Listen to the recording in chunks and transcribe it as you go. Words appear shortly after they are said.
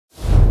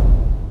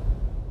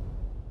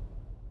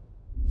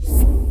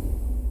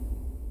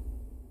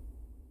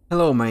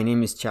Hello, my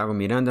name is Thiago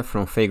Miranda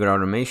from Fagor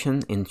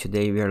Automation, and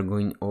today we are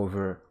going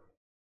over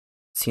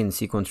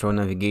CNC control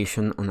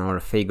navigation on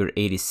our Fagor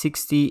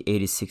 8060,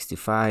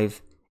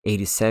 8065,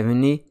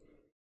 8070.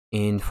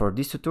 And for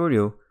this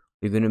tutorial,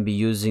 we're going to be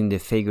using the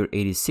Fagor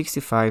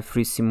 8065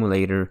 free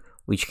simulator,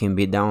 which can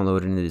be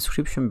downloaded in the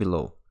description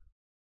below.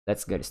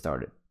 Let's get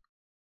started.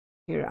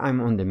 Here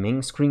I'm on the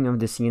main screen of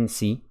the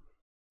CNC,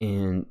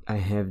 and I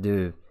have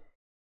the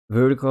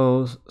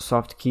vertical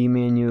soft key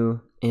menu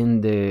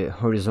and the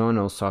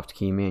horizontal soft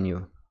key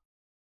menu.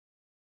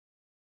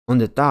 On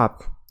the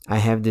top, I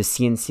have the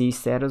CNC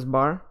status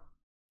bar,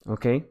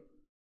 okay,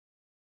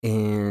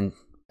 and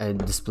it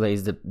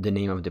displays the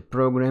name of the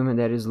program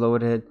that is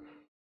loaded.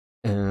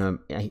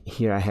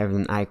 Here I have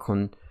an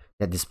icon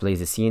that displays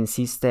the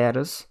CNC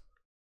status,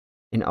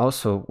 and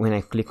also when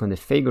I click on the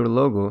Fagor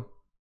logo,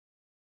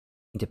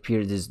 it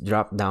appears this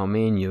drop-down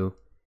menu,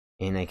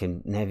 and I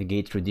can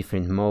navigate through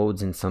different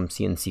modes and some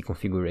CNC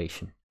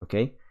configuration,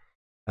 okay.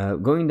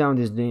 Going down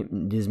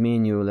this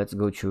menu, let's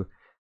go to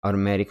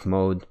automatic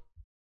mode,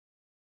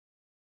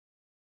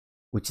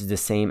 which is the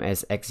same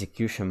as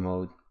execution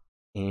mode.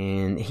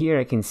 And here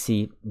I can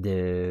see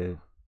the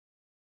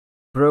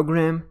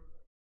program,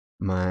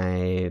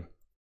 my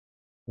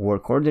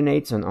work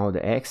coordinates on all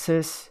the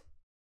axes,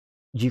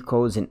 G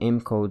codes and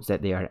M codes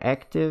that they are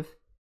active,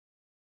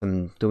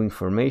 some tool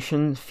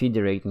information,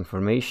 feeder rate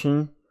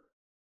information,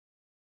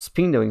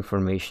 spindle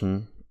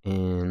information,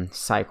 and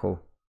cycle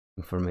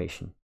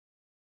information.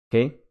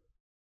 Okay,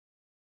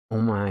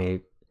 on my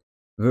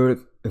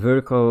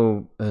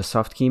vertical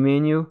soft key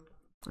menu,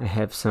 I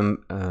have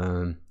some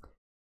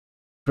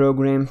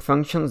program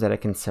functions that I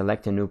can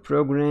select a new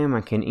program.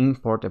 I can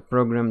import a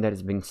program that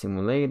is being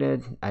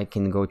simulated. I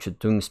can go to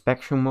tool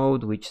inspection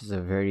mode, which is a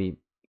very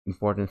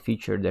important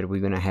feature that we're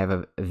gonna have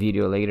a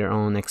video later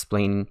on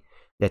explaining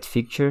that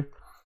feature.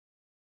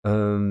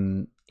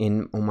 And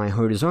on my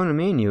horizontal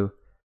menu,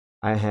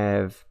 I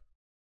have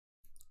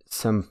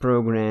some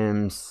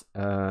programs,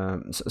 I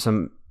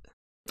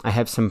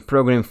have some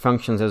program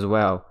functions as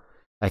well.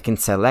 I can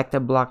select a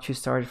block to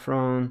start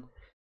from,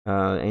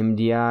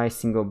 MDI,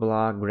 single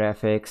block,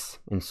 graphics,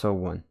 and so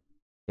on.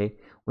 Okay,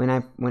 when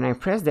I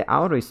press the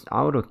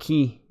auto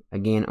key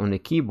again on the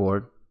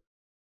keyboard,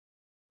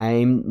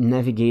 I'm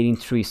navigating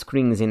through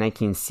screens, and I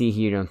can see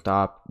here on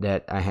top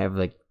that I have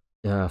like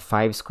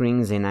 5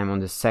 screens, and I'm on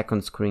the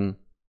second screen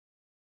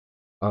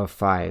of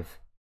 5.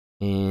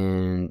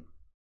 And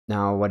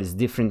now what is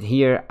different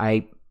here,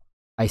 I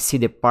see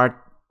the part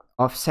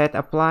offset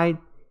applied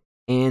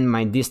and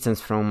my distance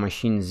from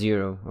machine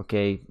 0,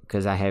 okay,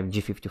 because I have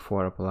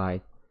G54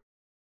 applied.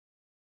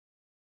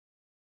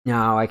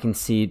 Now I can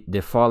see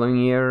the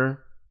following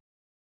error.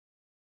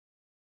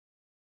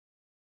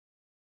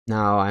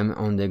 Now I'm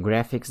on the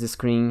graphics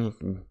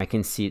screen. I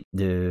can see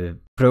the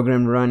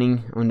program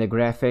running on the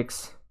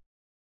graphics.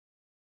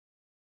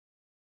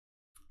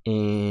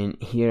 And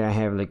here I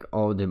have like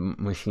all the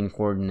machine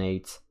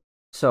coordinates.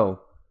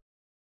 So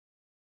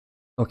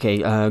okay,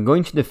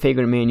 going to the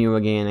Fagor menu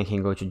again, I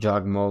can go to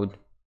jog mode.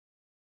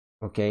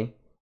 Okay,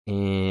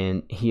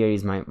 and here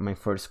is my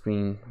first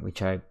screen,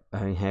 which I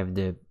have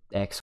the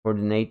X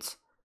coordinates.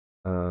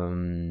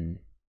 Can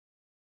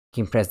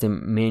press the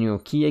manual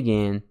key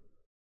again,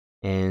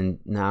 and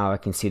now I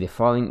can see the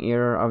falling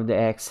error of the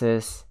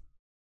axis.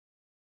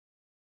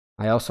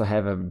 I also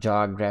have a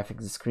jog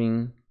graphics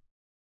screen,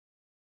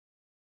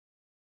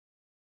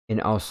 and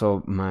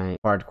also my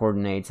part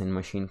coordinates and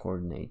machine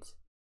coordinates.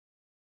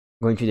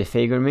 Going to the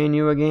Fagor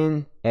menu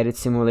again, edit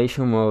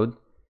simulation mode.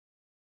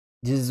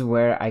 This is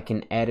where I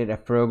can edit a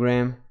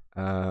program.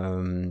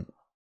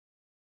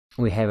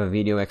 We have a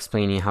video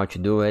explaining how to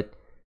do it.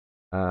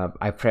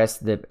 I press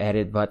the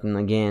edit button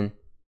again.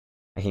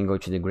 I can go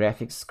to the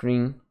graphics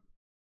screen.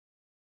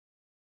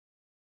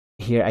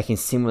 Here I can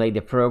simulate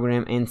the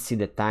program and see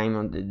the time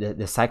on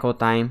the cycle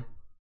time.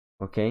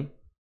 Okay.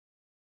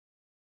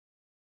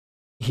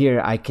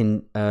 Here I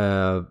can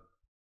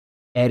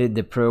edit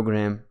the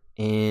program,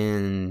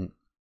 and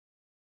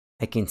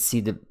I can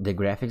see the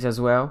graphics as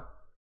well.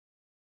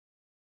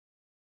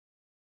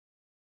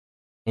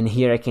 And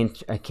here I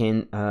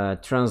can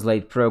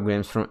translate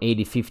programs from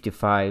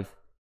 8055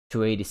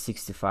 to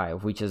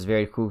 8065, which is a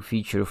very cool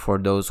feature for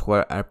those who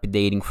are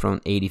updating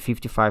from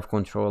 8055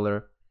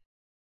 controller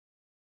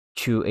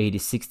to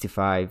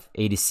 8065,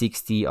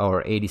 8060,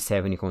 or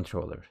 8070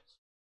 controllers.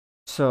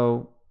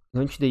 So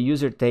going to the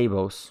user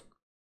tables.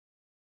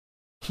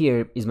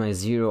 Here is my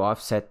 0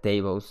 offset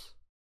tables,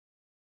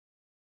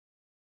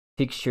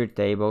 fixture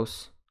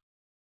tables,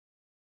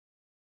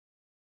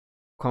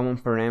 common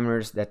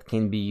parameters that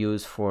can be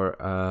used for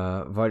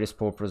various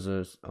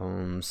purposes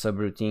on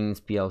subroutines,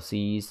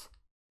 PLCs,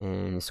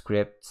 and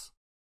scripts,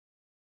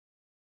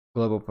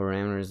 global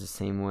parameters the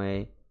same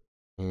way,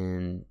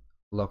 and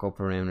local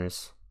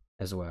parameters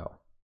as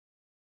well.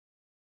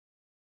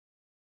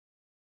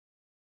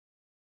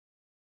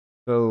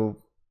 So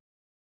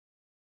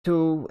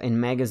tool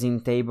and magazine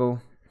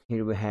table.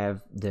 Here we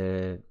have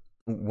the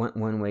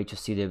one way to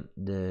see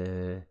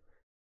the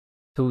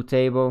tool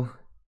table.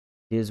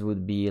 This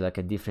would be like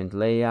a different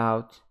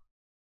layout.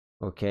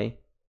 Okay,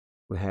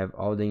 we have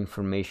all the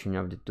information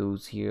of the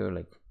tools here,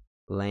 like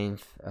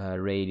length,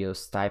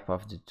 radius, type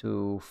of the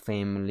tool,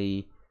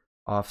 family,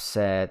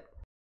 offset,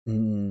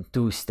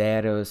 tool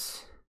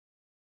status.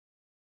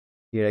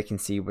 Here I can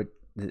see what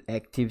the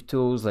active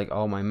tools, like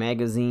all my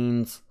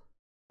magazines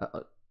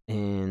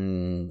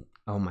and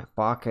all my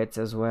pockets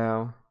as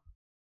well.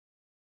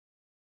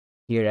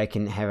 Here I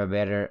can have a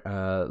better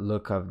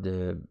look of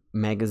the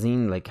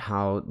magazine, like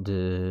how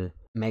the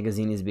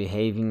magazine is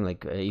behaving.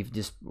 Like if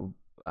this,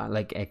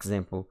 like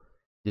example,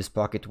 this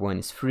pocket 1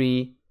 is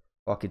free,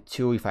 pocket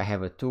 2, if I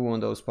have a tool on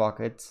those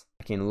pockets,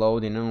 I can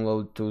load and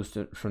unload tools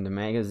from the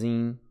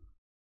magazine.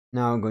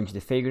 Now I'm going to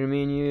the Fagor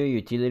menu,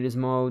 utilities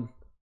mode.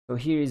 So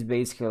here is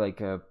basically like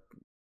a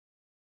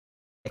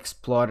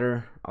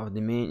explorer of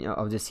the menu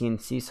of the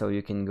CNC. So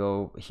you can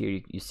go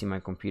here, you see my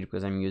computer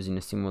because I'm using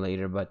a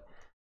simulator, but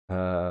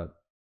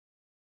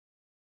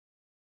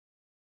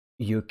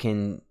you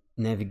can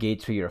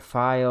navigate through your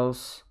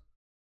files.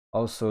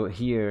 Also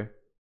here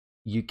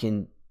you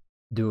can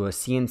do a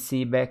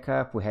CNC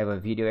backup. We have a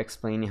video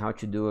explaining how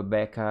to do a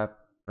backup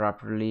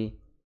properly.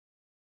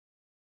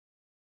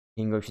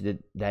 You can go to the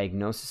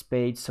diagnosis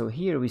page. So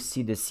here we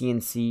see the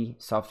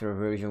CNC software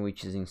version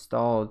which is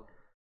installed.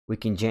 We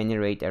can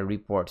generate a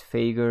report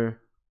Fagor.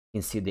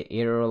 You can see the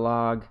error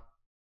log.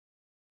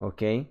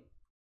 Okay,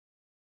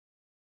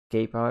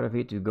 escape out of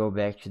it. We go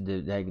back to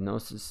the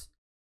diagnosis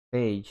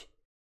page.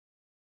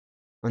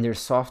 Under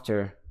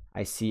software,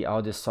 I see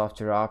all the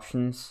software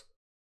options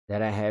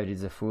that I have.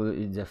 It's a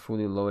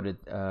fully loaded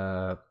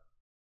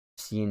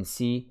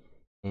CNC,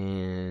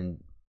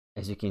 and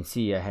as you can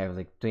see, I have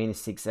like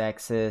 26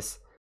 axes,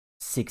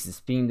 6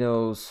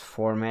 spindles,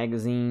 4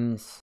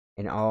 magazines,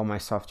 and all my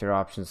software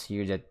options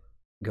here that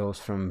goes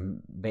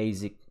from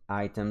basic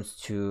items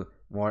to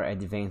more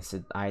advanced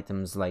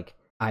items like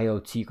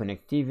IoT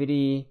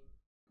connectivity,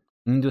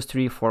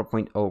 Industry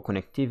 4.0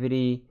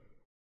 connectivity,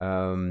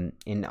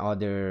 and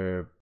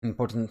other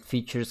important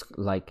features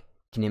like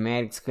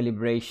kinematics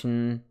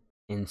calibration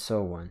and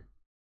so on.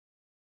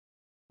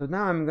 So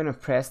now I'm gonna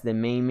press the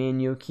main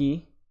menu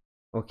key.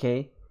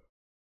 Okay,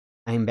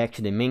 I'm back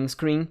to the main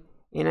screen,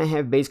 and I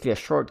have basically a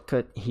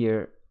shortcut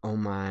here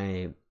on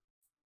my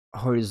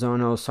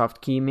horizontal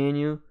soft key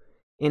menu,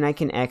 and I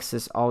can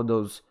access all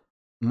those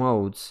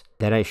modes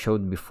that I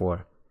showed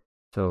before.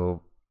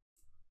 So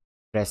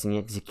pressing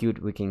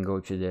execute, we can go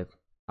to the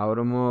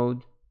auto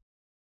mode.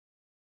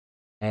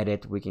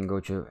 Edit, we can go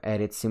to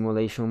edit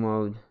simulation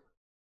mode.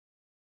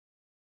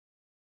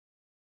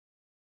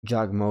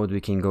 Jog mode,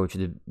 we can go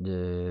to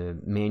the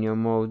manual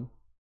mode.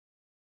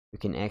 We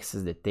can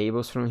access the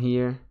tables from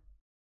here.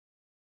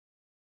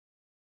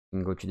 We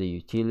can go to the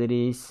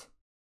utilities.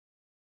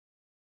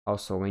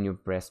 Also, when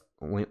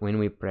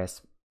we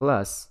press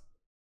plus,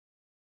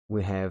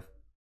 we have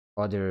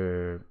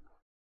other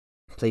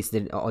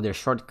other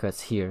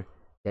shortcuts here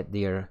that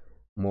they are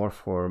more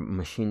for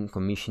machine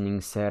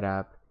commissioning,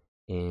 setup,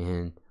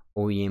 and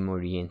OEM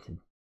oriented.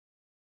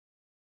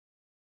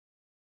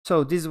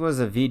 So this was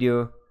a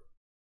video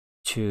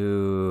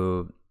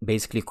to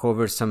basically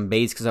cover some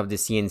basics of the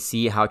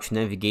CNC, how to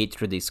navigate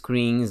through the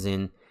screens,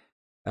 and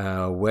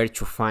where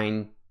to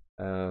find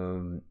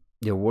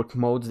the work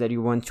modes that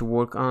you want to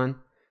work on.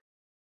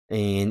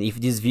 And if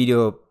this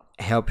video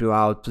helped you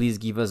out, please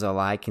give us a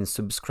like and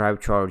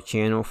subscribe to our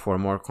channel for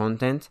more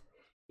content.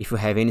 If you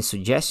have any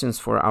suggestions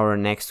for our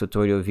next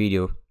tutorial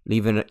video,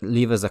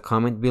 leave us a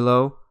comment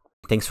below.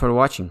 Thanks for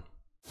watching.